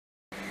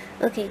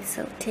Okay,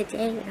 so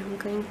today I'm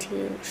going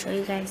to show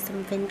you guys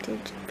some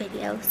vintage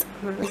videos.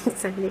 I'm really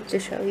excited to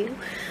show you.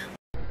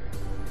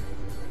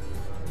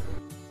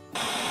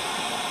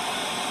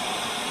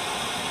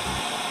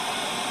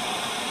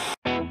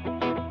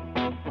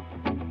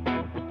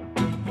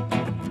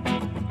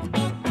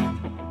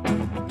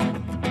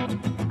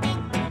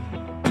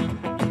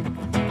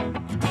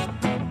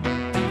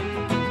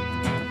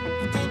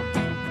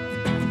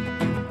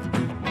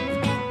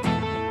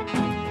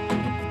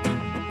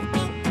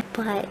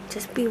 But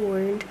just be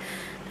warned,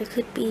 there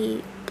could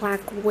be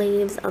black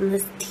waves on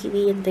this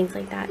TV and things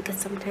like that, because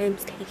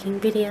sometimes taking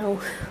video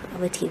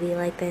of a TV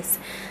like this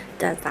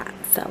does that.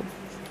 So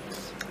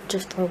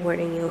just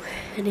forewarning you.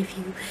 And if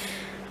you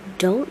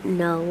don't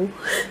know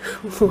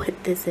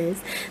what this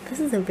is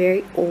a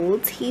very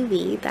old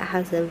TV that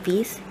has a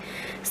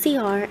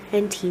VCR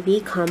and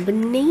TV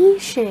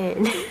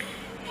combination.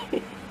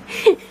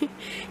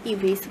 You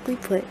basically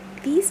put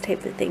these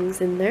type of things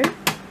in there,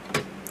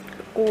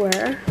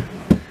 or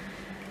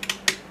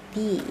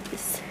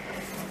these.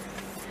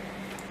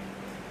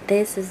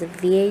 This is a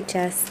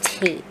VHS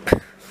tape.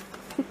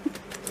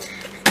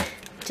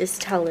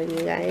 Just telling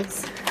you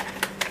guys.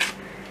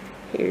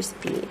 Here's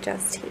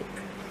VHS tape.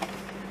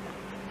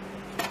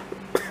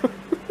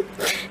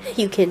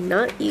 You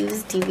cannot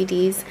use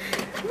DVDs.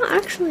 Well,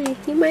 actually,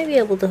 you might be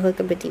able to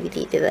hook up a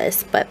DVD to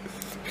this, but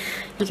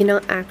you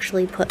cannot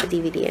actually put a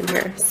DVD in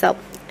here. So,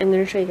 I'm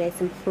going to show you guys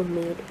some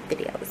homemade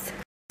videos.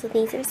 So,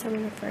 these are some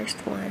of the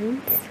first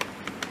ones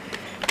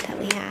that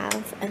we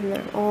have, and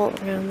they're all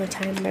around the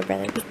time my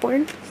brother was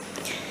born.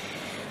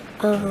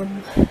 I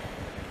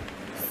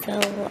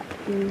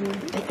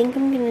think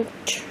I'm gonna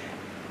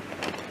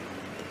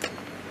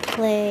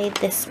play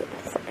this one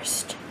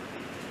first.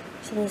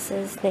 So this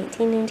is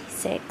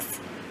 1996,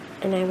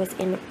 and I was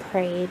in a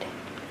parade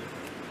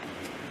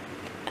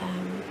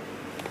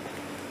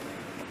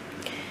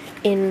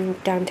in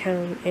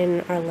downtown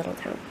in our little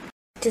town.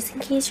 Just in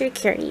case you're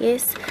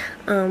curious,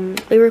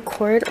 we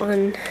record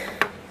on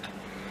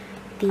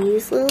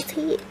these little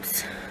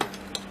tapes.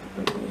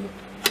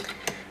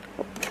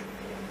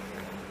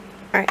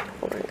 Alright,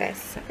 hold on guys,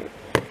 sorry.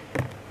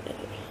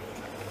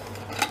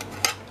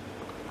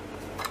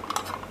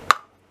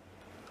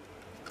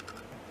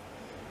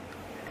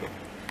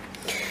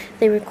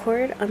 They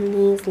record on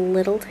these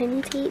little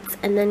tiny tapes,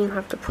 and then you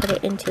have to put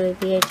it into a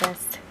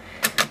VHS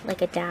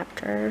like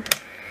adapter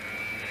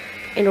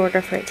in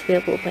order for it to be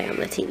able to play on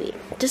the TV.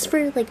 Just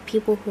for like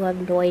people who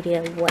have no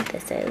idea what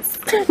this is.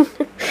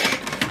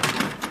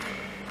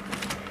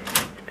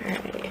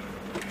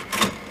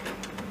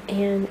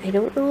 And I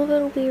don't know if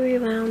it'll be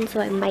rewound, so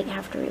I might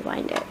have to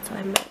rewind it, so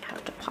I might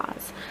have to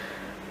pause,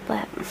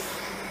 but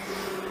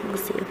we'll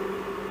see.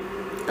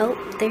 Oh,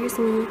 there's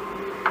me.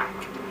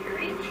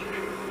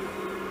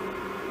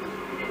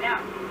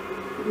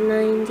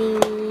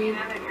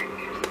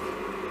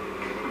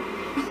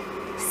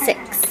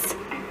 96.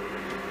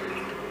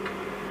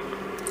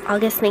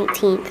 August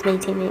 19th,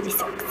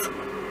 1996.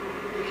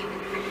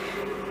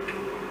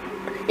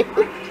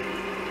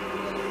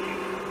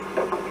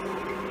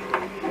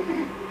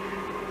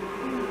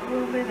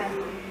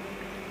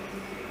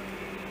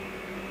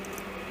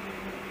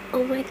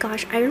 Oh my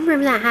gosh, I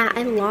remember that hat.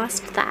 I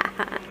lost that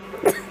hat.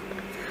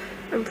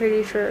 I'm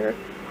pretty sure.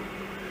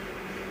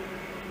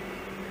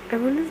 I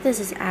wonder if this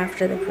is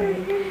after the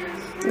parade.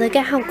 Look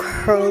at how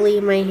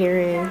curly my hair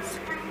is.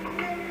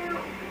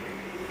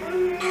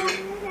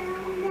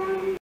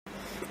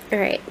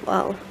 Alright,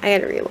 well, I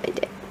gotta rewind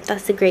it.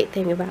 That's the great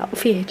thing about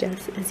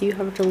VHS, is you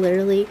have to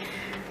literally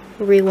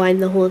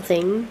rewind the whole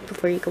thing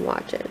before you can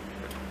watch it.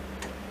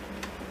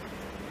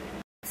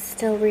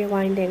 Still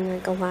rewinding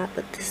like a lot,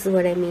 but this is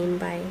what I mean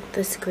by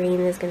the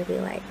screen is going to be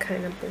like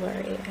kind of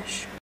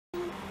blurry-ish.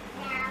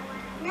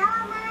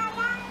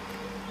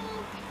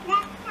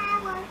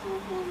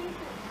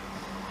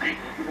 Alright.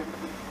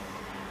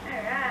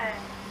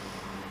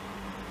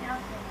 Now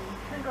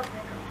twinkle,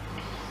 twinkle.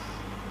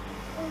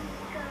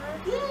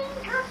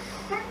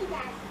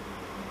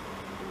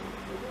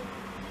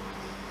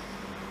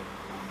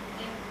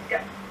 Go.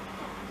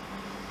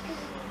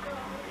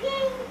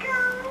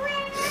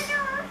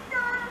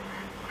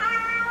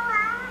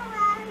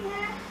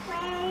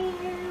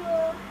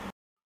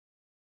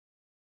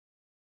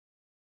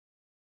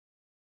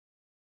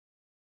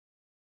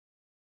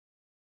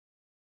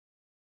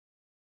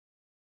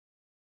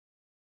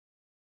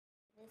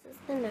 This is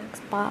the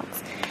next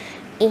box,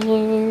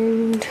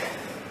 and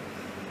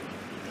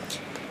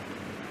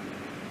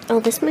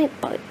oh, this might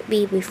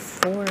be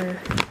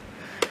before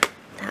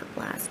that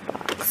last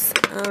box.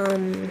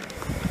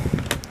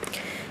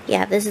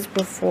 Yeah, this is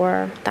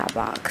before that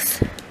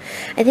box.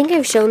 I think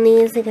I've shown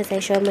these because I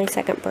showed my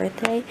second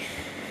birthday,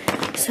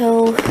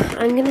 so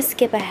I'm gonna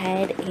skip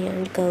ahead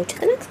and go to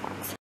the next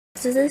box.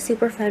 This is a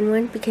super fun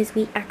one because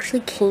we actually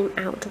came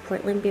out to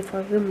Portland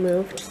before we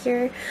moved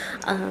here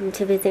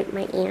to visit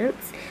my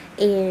aunts,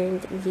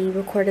 and we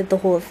recorded the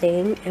whole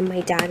thing, and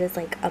my dad is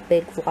like a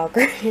big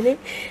vlogger in it.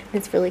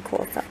 It's really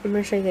cool, so I'm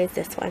gonna show you guys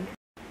this one.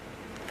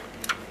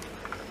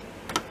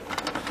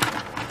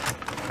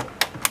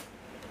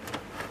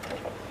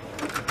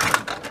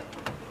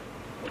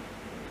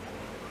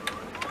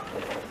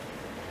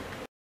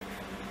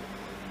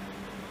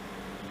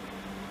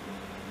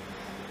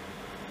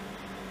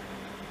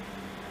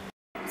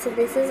 So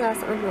this is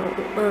us on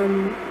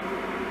the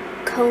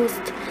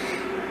coast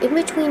in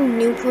between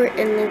Newport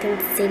and Lincoln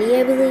City,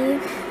 I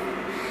believe.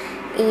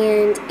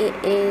 And it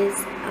is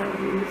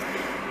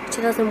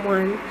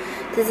 2001.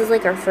 This is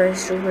like our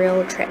first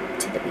real trip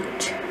to the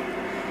beach.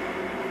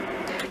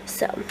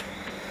 So,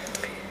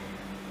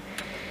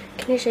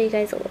 can I show you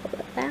guys a little bit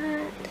of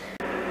that?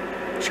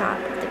 Shot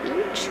of the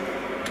beach.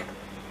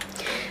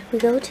 We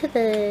go to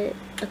the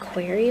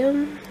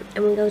aquarium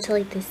and we go to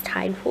like these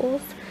tide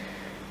pools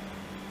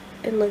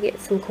and look at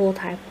some cool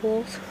tide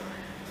pools.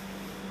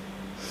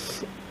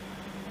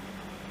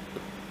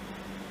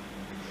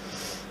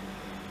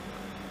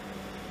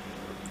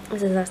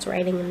 This is us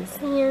riding in the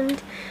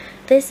sand.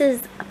 This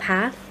is a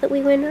path that we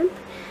went up,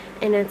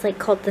 and it's like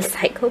called the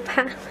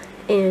Psychopath,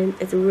 and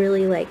it's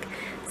really like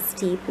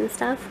steep and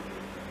stuff,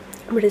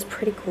 but it's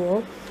pretty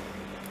cool.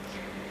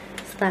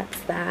 So that's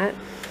that.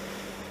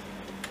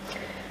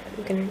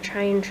 I'm gonna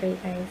try and show you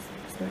guys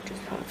as much as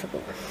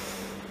possible.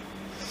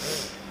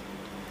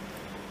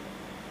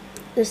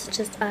 This is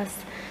just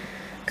us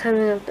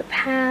coming up the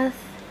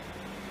path.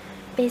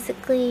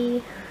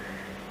 Basically,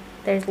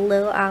 there's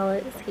little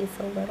Alex, he's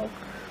so little.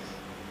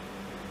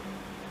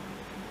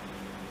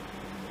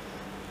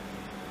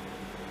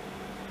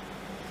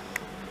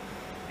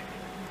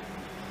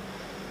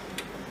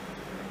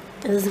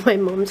 This is my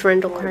mom's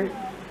rental car.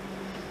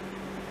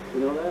 You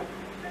know that?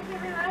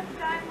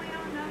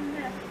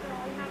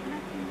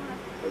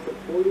 That's a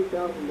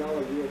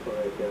 $40,000 vehicle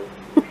right there.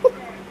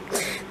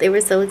 They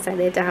were so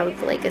excited to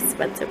have like a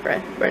expensive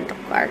rental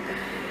car.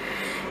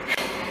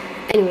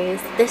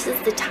 Anyways, this is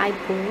the tide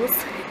pools,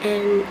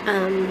 and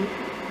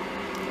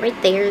right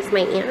there is my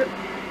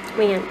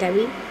Aunt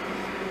Debbie,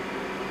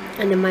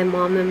 and then my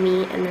mom and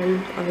me, and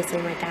then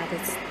obviously my dad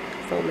is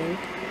filming.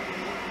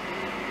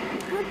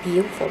 How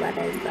beautiful that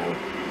is, though.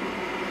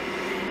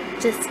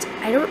 Just,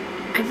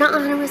 I'm not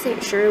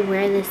 100% sure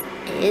where this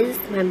is.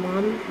 My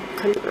mom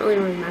couldn't really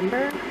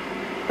remember,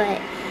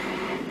 but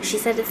she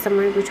said it's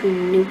somewhere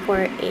between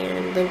Newport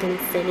and Lincoln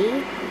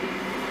City.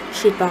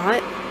 She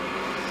bought.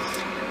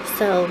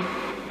 So,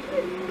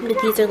 but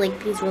these are like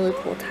these really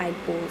cool tide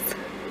pools.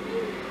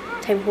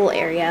 Tide pool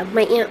area.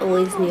 My aunt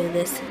always knew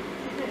this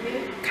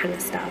kind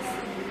of stuff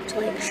to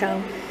like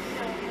show.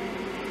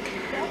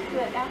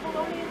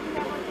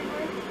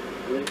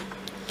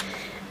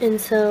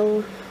 And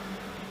so,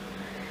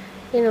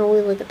 you know, we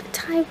look at the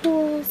tide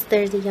pools.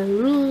 There's a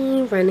young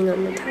me running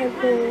on the tide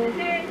pool.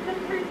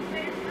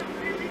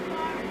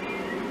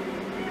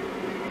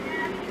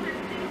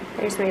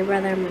 There's my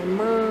brother and my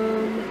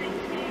mom.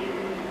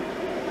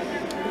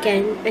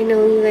 Again, I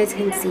know you guys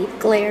can see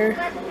glare.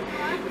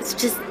 It's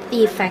just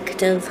the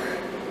effect of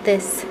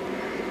this.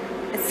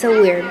 It's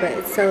so weird, but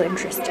it's so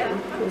interesting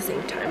at the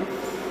same time.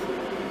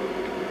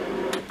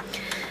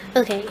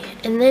 Okay,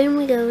 and then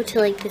we go to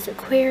like this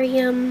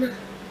aquarium.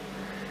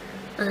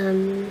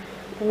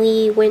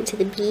 We went to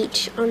the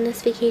beach on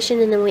this vacation,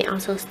 and then we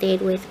also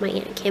stayed with my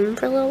Aunt Kim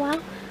for a little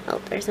while.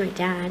 Oh, there's my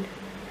dad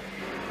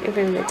in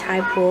front of the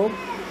tide pool.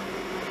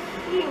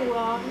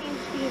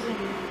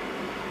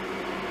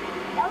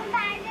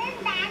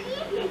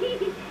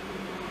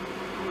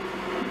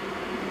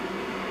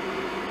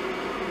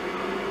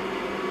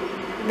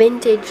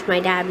 Vintage my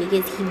dad,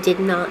 because he did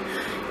not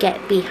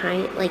get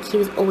behind, like he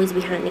was always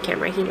behind the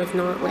camera. He was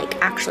not like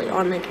actually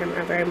on the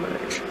camera very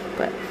much,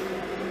 but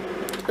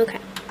okay.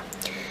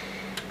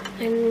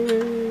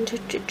 And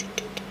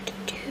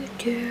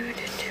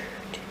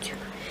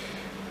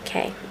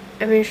okay,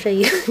 I'm gonna show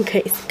you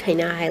guys kind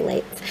of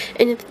highlights,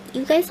 and if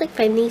you guys like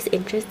find these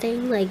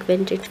interesting, like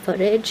vintage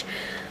footage,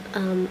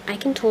 I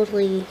can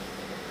totally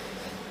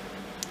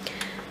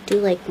do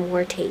like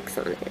more takes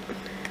on it.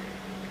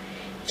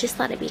 Just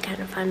thought it'd be kind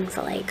of fun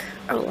for like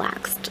a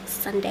relaxed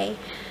Sunday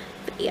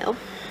video.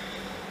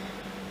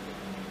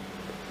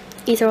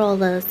 These are all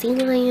the sea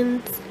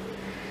lions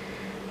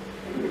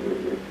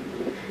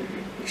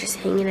just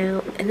hanging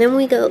out, and then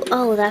we go,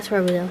 oh, that's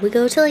where we go. We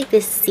go to like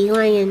this sea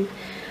lion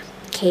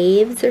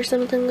caves or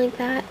something like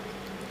that.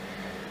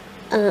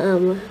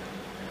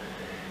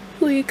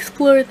 We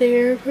explore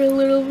there for a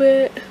little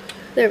bit.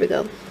 There we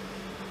go.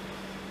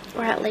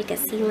 We're at like a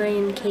sea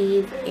lion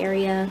cave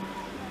area.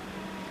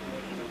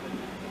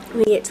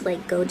 We get to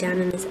like go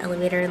down in this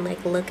elevator and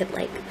like look at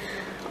like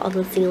all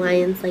the sea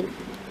lions like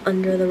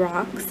under the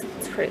rocks.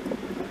 It's pretty cool.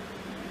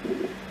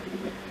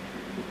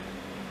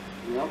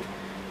 Yep.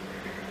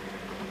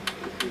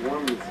 It's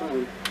warm in the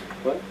sun.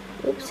 What?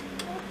 Oops.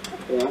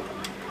 Yeah.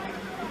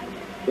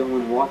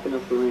 Someone walking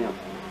up the ramp.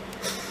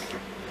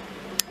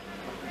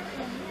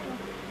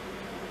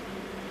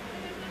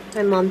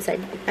 My mom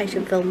said I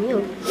should film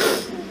you.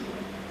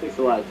 Takes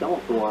a lot of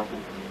talent for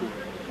walking.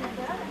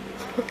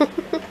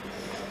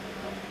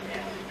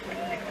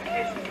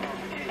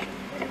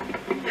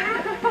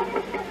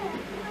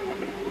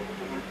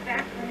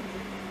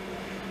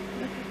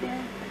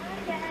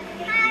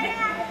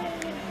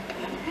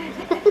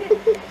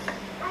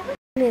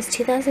 It's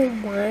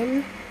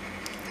 2001.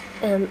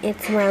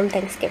 It's around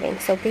Thanksgiving.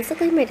 So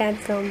basically my dad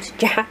filmed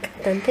Jack,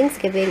 then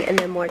Thanksgiving, and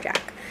then more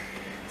Jack.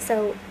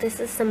 So this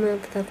is some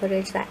of the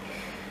footage that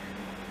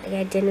like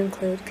I didn't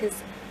include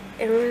because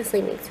it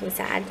honestly makes me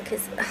sad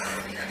because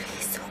oh my god,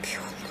 he's so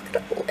cute. Look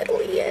at how little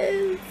he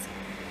is.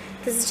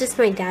 This is just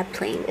my dad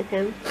playing with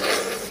him.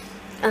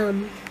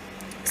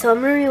 So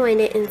I'm gonna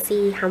rewind it and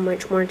see how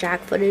much more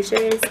Jack footage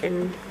there is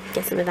and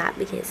get some of that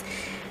because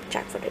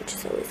Jack footage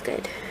is always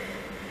good.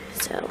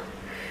 So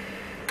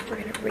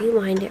we're gonna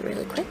rewind it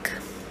really quick.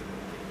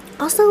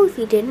 Also, if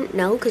you didn't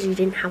know, because you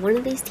didn't have one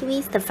of these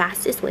TVs, the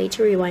fastest way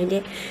to rewind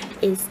it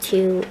is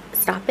to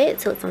stop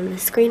it so it's on the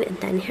screen and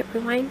then hit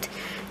rewind,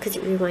 because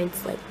it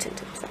rewinds like 10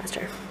 times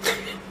faster.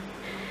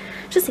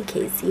 Just in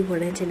case you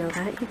wanted to know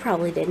that. You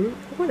probably didn't.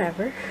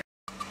 Whatever.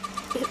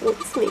 It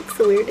always makes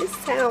the weirdest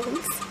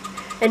sounds.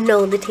 And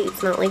no, the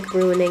tape's not like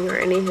ruining or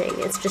anything.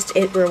 It's just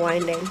it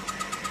rewinding.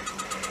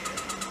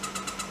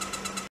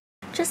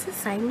 Just a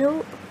side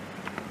note,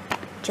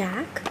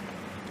 Jack,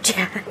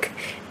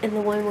 and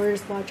the one we're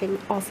just watching,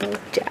 also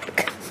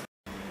Jack.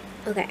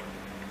 Okay.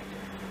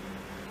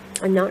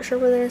 I'm not sure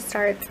where this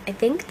starts. I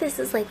think this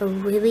is like a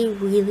really,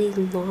 really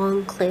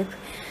long clip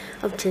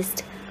of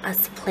just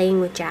us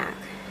playing with Jack.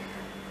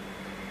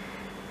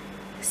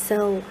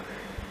 So,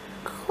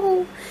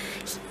 oh,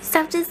 he used to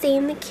have to stay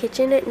in the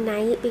kitchen at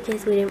night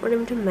because we didn't want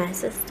him to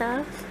mess with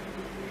stuff.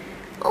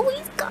 Oh,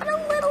 he's got a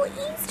little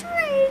Easter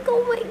egg.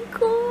 Oh my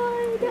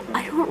god.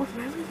 I don't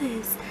remember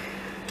this.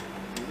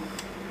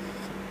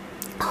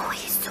 Oh,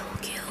 he's so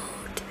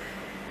cute.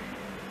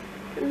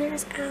 And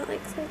there's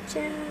Alex and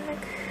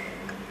Jack.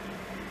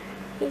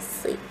 He's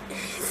sleeping.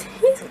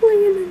 He's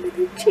laying under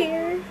the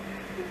chair.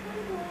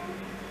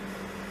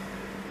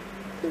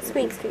 This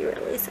makes me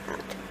really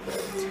sad.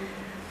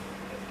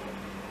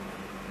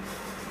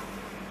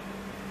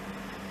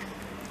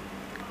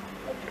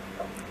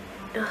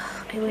 Ugh,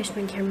 I wish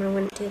my camera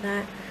wouldn't do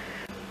that.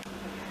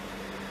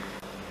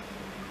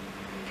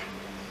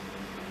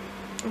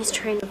 He's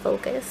trying to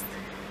focus.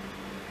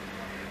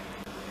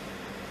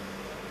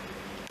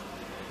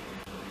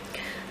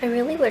 I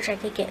really wish I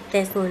could get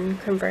this one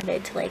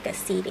converted to like a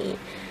CD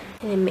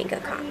and then make a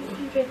copy.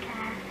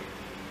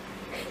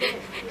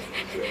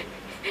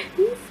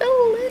 He's so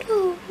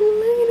little.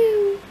 Look at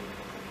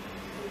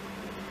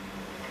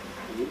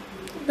him.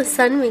 The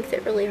sun makes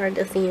it really hard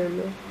to see him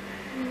though.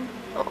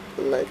 Oh,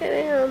 look at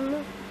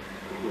him.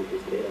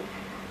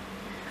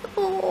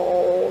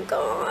 Oh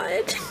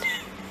god.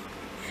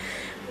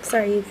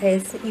 Sorry you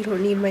guys, you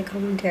don't need my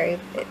commentary,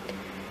 but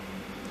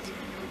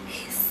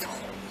he's so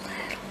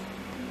little.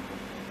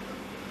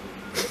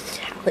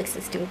 Alex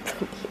is doing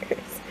some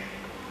ears.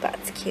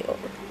 That's cute.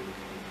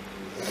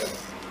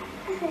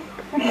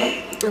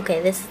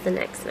 Okay, this is the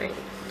next night.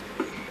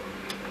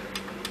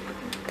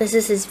 This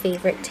is his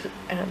favorite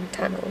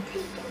tunnel.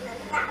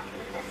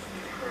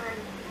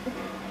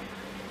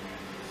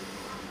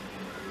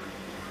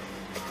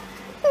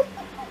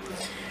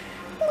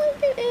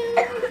 Look at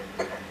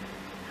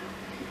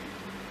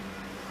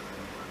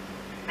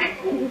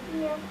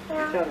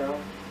him.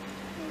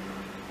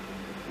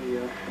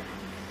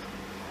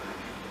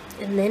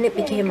 And then it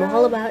became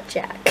all about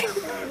Jack.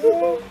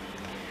 You'll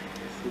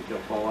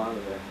fall out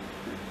of there.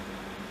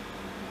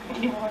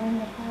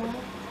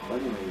 What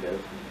do you mean, guys?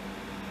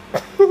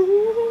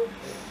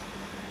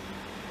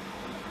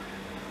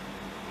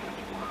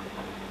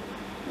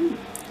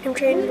 I'm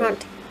trying not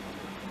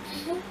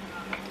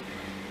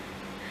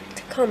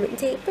to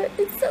commentate, but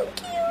it's so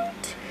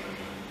cute.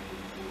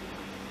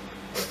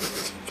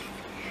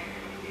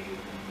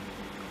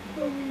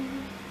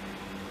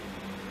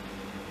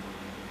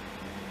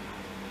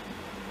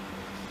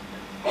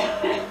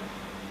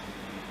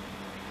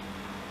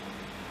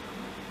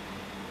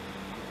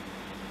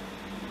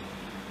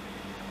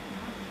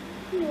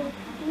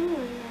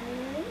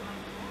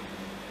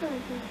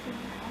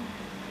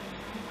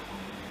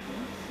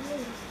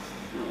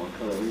 What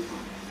color are we?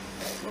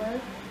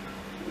 What?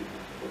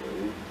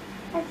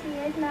 That's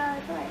weird. Now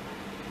it's white.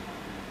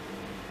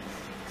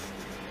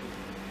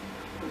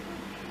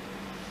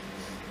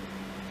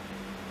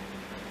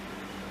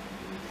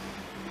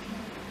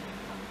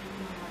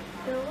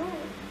 Still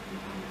white.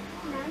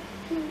 Now it's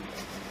pink.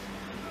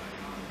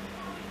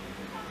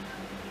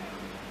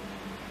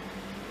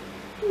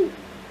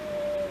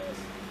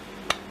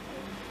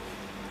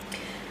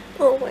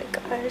 Oh my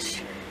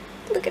gosh.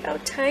 Look at how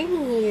tiny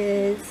he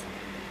is.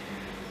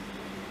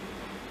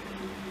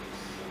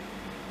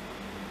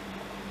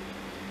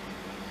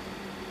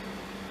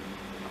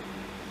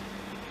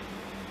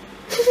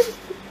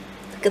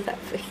 Look at that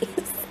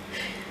face.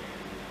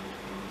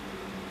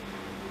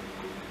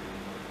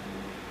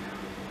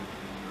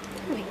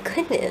 Oh my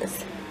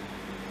goodness.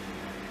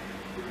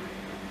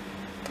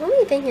 The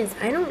only thing is,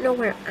 I don't know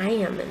where I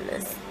am in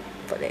this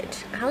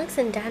footage. Alex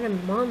and Dad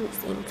and Mom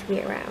seem to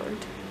be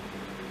around.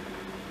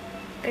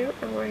 I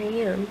don't know where I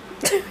am.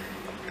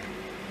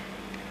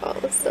 Oh,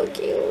 it's so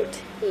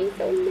cute. He's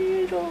so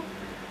little.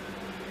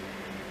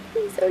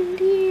 He's so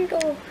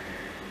little.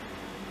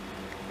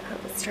 Oh,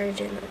 it started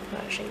doing that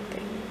flashing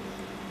thing.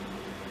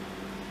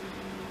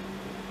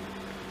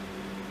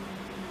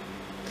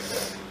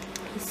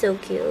 He's so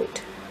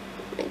cute.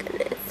 Oh my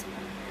goodness.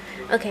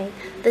 Okay,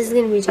 this is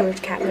gonna be too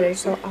much cat footage,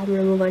 so I'm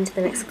gonna move on to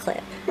the next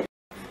clip.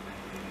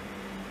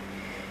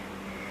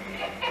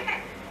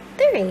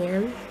 There I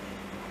am.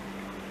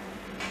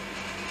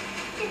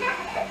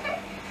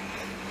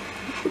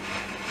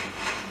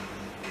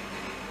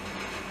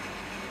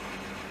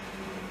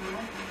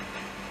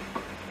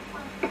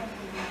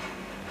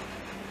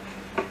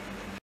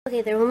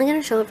 Okay, they're only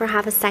gonna show it for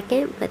half a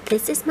second, but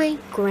this is my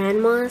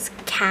grandma's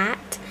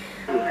cat,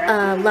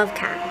 love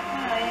cat.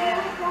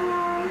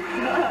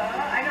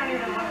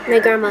 My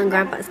grandma and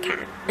grandpa's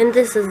cat. And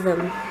this is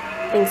them,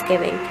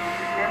 Thanksgiving.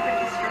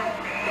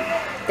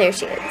 There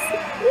she is.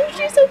 Oh,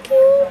 she's so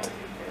cute.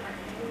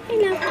 I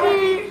love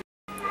it.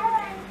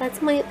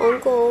 That's my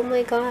uncle, oh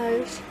my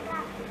gosh.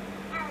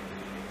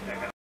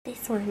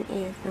 This one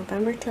is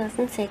November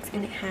 2006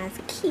 and it has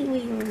a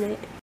kiwi on it.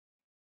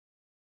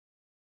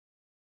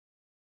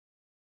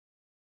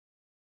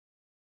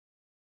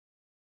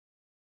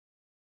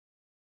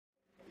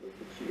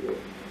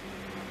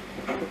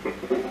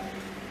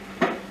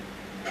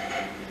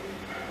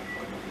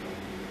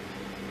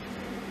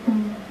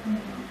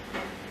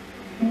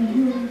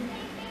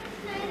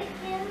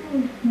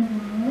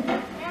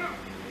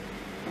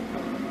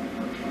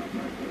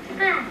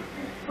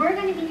 We're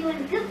going to be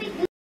doing goofy.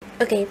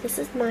 Okay, this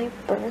is my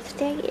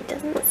birthday. It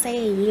doesn't say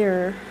a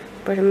year,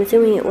 but I'm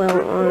assuming it will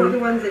The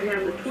ones that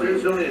have the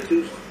twins. There's only a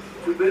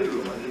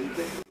two-bedroom one, didn't you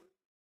think?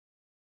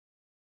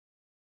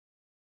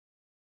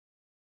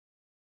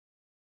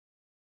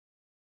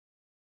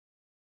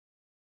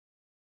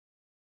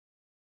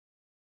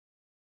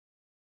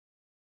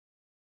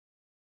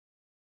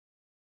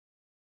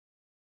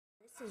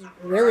 This is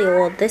really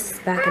old. This is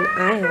back in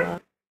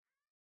Iowa.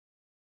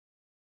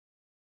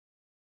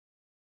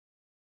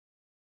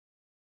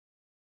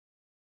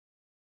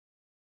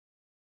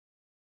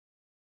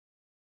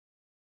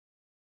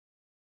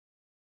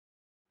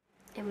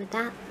 And with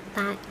that,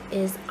 that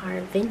is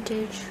our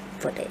vintage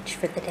footage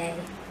for the day.